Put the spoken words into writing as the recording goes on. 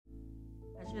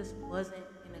just wasn't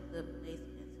in a good place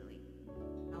mentally.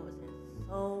 I was in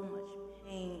so much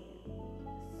pain,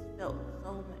 just felt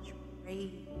so much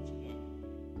rage and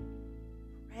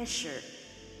pressure.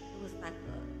 It was like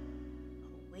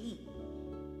a weight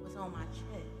was on my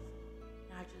chest.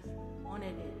 And I just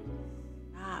wanted it to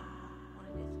stop. I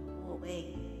wanted it to go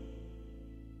away.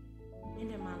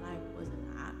 Ending my life wasn't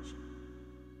an option.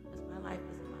 Because my life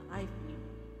isn't my life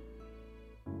anymore.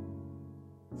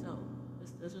 So the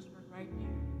scissors were right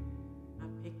there. I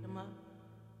picked them up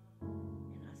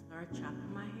and I started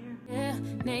chopping my hair. Yeah,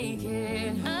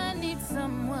 naked. I need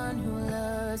someone who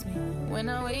loves me when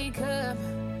I wake up.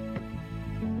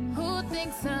 Who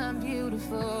thinks I'm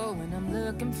beautiful when I'm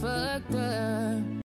looking fucked up?